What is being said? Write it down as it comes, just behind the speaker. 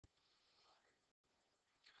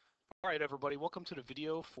All right, everybody, welcome to the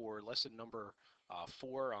video for lesson number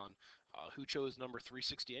 4 on who chose number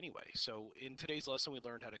 360 anyway. So in today's lesson, we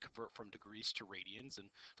learned how to convert from degrees to radians, and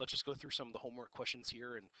let's just go through some of the homework questions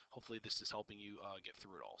here, and hopefully this is helping you get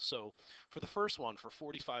through it all. So for the first one, for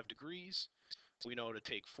 45 degrees, we know to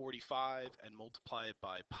take 45 and multiply it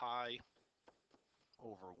by pi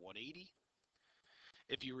over 180.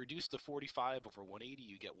 If you reduce the 45 over 180,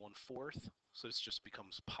 you get 1/4, so this just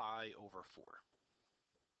becomes pi over 4.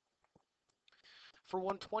 For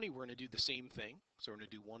 120, we're going to do the same thing. So we're going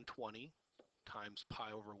to do 120 times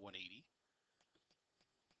pi over 180.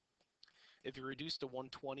 If you reduce the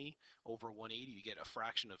 120 over 180, you get a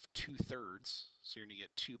fraction of 2/3. So you're going to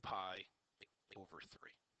get 2 pi over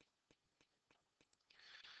 3.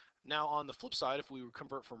 Now on the flip side, if we would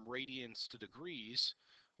convert from radians to degrees,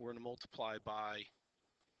 we're going to multiply by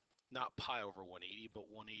not pi over 180, but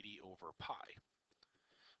 180 over pi.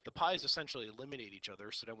 The pi's essentially eliminate each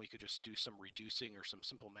other, so then we could just do some reducing or some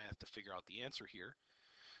simple math to figure out the answer here.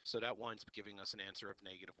 So that winds up giving us an answer of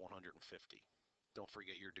negative 150. Don't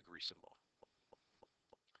forget your degree symbol.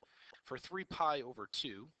 For 3 pi over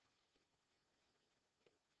 2,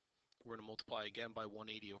 we're going to multiply again by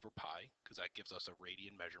 180 over pi, because that gives us a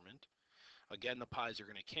radian measurement. Again, the pi's are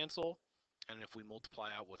going to cancel, and if we multiply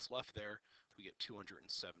out what's left there, we get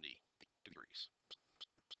 270 degrees.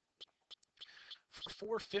 For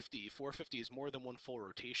 450 is more than one full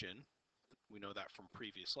rotation. We know that from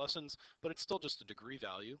previous lessons, but it's still just a degree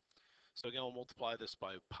value. So again, we'll multiply this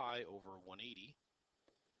by pi over 180.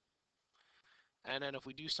 And then if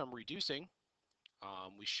we do some reducing,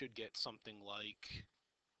 we should get something like,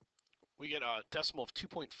 we get a decimal of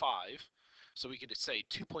 2.5. So we could say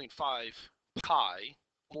 2.5 pi,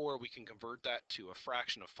 or we can convert that to a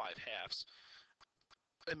fraction of 5/2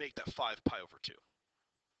 and make that 5 pi over 2.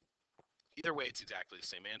 Either way, it's exactly the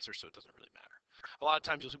same answer, so it doesn't really matter. A lot of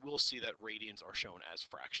times we'll see that radians are shown as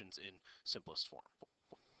fractions in simplest form.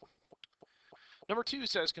 Number 2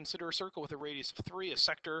 says, consider a circle with a radius of 3, a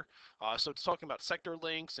sector. So it's talking about sector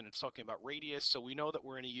lengths, and it's talking about radius. So we know that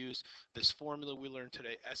we're going to use this formula we learned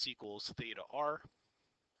today, S equals theta r.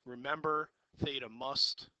 Remember, theta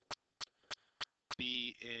must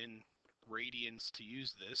be in radians to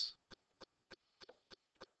use this.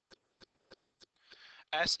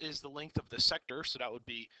 S is the length of the sector, so that would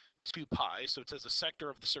be 2 pi. So it says the sector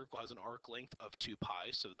of the circle has an arc length of 2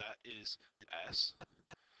 pi, so that is S.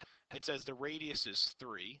 It says the radius is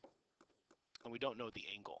 3, and we don't know the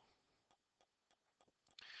angle.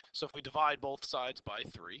 So if we divide both sides by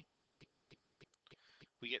 3,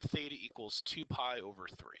 we get theta equals 2 pi over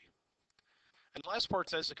 3. And the last part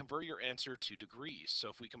says to convert your answer to degrees. So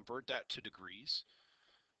if we convert that to degrees,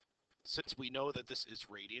 since we know that this is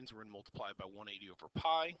radians, we're going to multiply by 180 over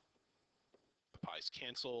pi. The pi's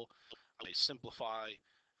cancel, I simplify,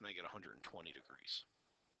 and I get 120 degrees.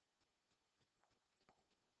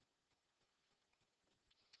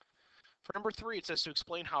 For number 3, it says to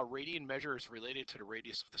explain how radian measure is related to the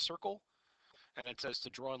radius of the circle. And it says to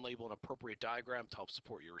draw and label an appropriate diagram to help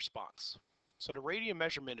support your response. So the radian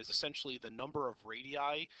measurement is essentially the number of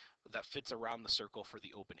radii that fits around the circle for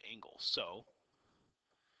the open angle. So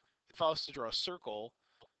if I was to draw a circle,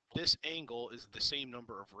 this angle is the same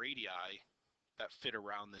number of radii that fit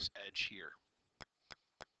around this edge here.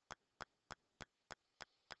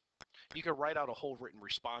 You can write out a whole written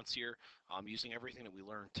response here using everything that we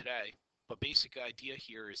learned today. But basic idea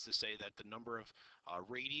here is to say that the number of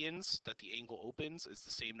radians that the angle opens is the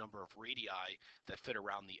same number of radii that fit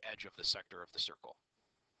around the edge of the sector of the circle.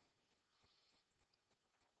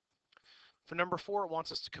 For number 4, it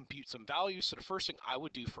wants us to compute some values. So the first thing I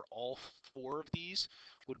would do for all 4 of these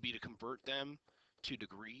would be to convert them to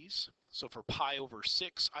degrees. So for pi over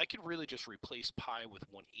 6, I could really just replace pi with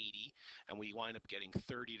 180, and we wind up getting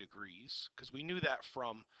 30 degrees, because we knew that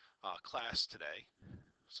from class today.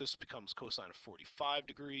 So this becomes cosine of 45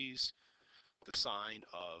 degrees, the sine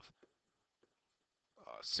of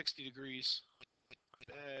 60 degrees,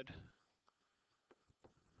 bad,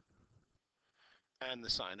 and the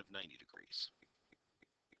sine of 90 degrees.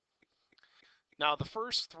 Now the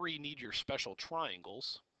first 3 need your special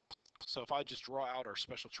triangles. So if I just draw out our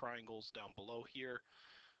special triangles down below here,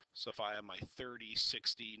 so if I have my 30,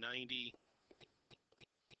 60, 90,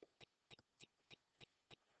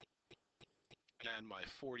 and my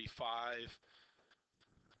 45,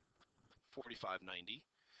 45, 90.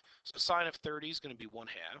 So sine of 30 is going to be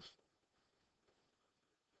 1/2.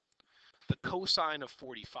 The cosine of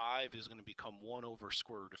 45 is going to become 1 over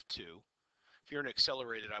square root of 2. If you're an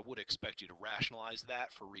accelerated, I would expect you to rationalize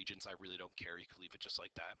that. For regions, I really don't care. You can leave it just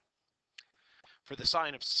like that. For the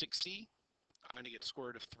sine of 60, I'm going to get square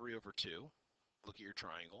root of 3 over 2. Look at your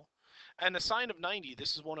triangle. And the sine of 90,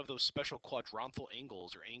 this is one of those special quadrantal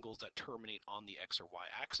angles, or angles that terminate on the x or y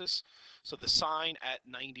axis. So the sine at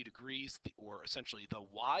 90 degrees, or essentially the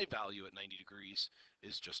y value at 90 degrees,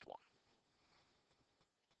 is just 1.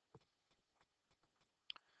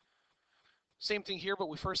 Same thing here, but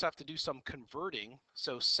we first have to do some converting.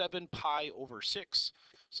 So 7 pi over 6.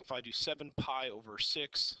 So if I do 7 pi over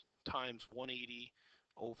 6 times 180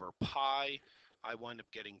 over pi, I wind up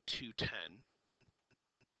getting 210.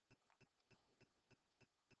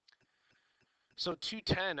 So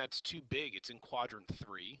 210, that's too big. It's in quadrant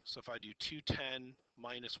 3. So if I do 210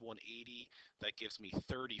 minus 180, that gives me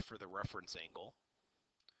 30 for the reference angle.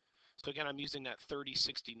 So again, I'm using that 30,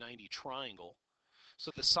 60, 90 triangle. So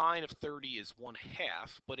the sine of 30 is 1/2,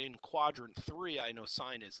 but in quadrant 3, I know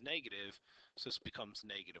sine is negative, so this becomes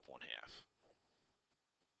negative 1/2.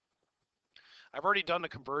 I've already done the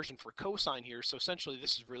conversion for cosine here, so essentially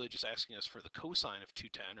this is really just asking us for the cosine of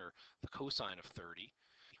 210, or the cosine of 30,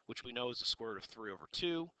 which we know is the square root of 3 over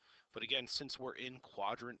 2. But again, since we're in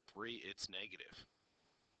quadrant 3, it's negative.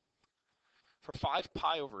 For 5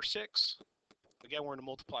 pi over 6, again, we're going to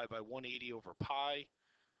multiply by 180 over pi.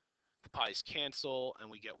 The pi's cancel, and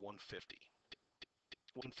we get 150.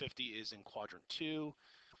 150 is in quadrant 2.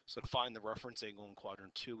 So to find the reference angle in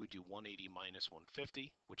quadrant 2, we do 180 minus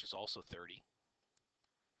 150, which is also 30.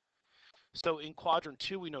 So in quadrant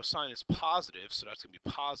 2, we know sine is positive, so that's going to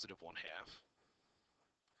be positive 1/2.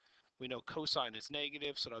 We know cosine is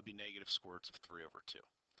negative, so that would be negative square roots of 3 over 2.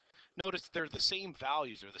 Notice they're the same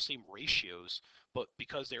values, they're the same ratios, but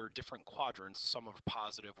because they're different quadrants, some are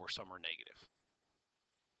positive or some are negative.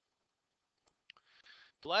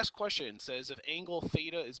 The last question says, if angle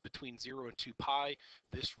theta is between 0 and 2 pi,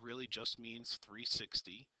 this really just means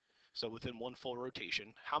 360. So within one full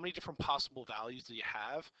rotation, how many different possible values do you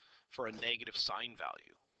have for a negative sine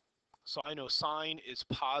value? So I know sine is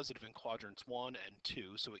positive in quadrants 1 and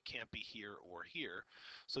 2, so it can't be here or here.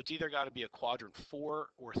 So it's either got to be a quadrant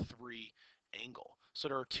 4 or 3 angle. So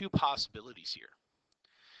there are two possibilities here.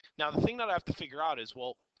 Now the thing that I have to figure out is,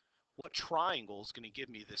 well, what triangle is going to give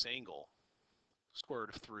me this angle, square root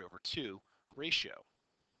of 3 over 2 ratio?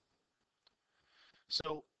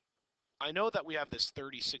 So I know that we have this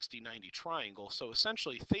 30, 60, 90 triangle, so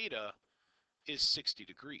essentially theta is 60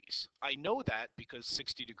 degrees. I know that because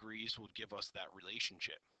 60 degrees would give us that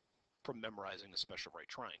relationship from memorizing the special right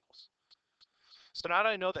triangles. So now that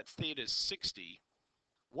I know that theta is 60,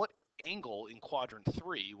 what angle in quadrant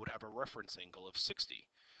 3 would have a reference angle of 60?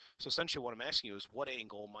 So essentially what I'm asking you is, what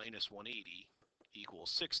angle minus 180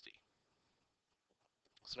 equals 60?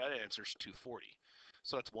 So that answer is 240.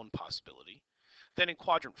 So that's one possibility. Then in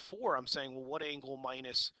quadrant 4, I'm saying, well, what angle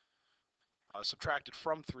minus subtracted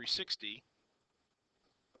from 360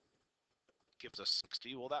 gives us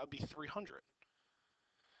 60? Well, that would be 300.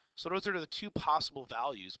 So those are the two possible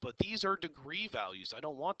values, but these are degree values. I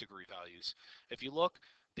don't want degree values. If you look,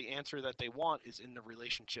 the answer that they want is in the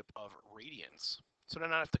relationship of radians. So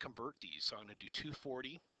then I have to convert these. So I'm going to do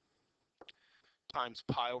 240 times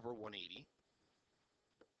pi over 180.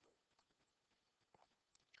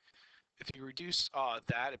 If you reduce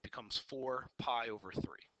that, it becomes 4 pi over 3.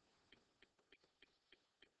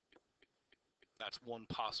 That's one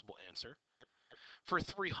possible answer. For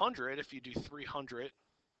 300, if you do 300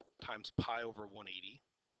 times pi over 180,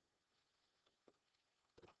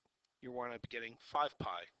 you wind up getting 5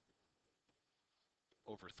 pi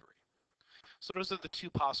over 3. So those are the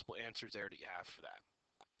two possible answers there that you have for that.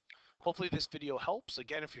 Hopefully this video helps.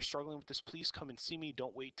 Again, if you're struggling with this, please come and see me.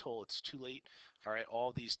 Don't wait till it's too late. All right,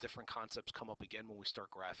 all these different concepts come up again when we start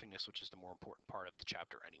graphing this, which is the more important part of the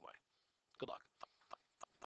chapter anyway. Good luck.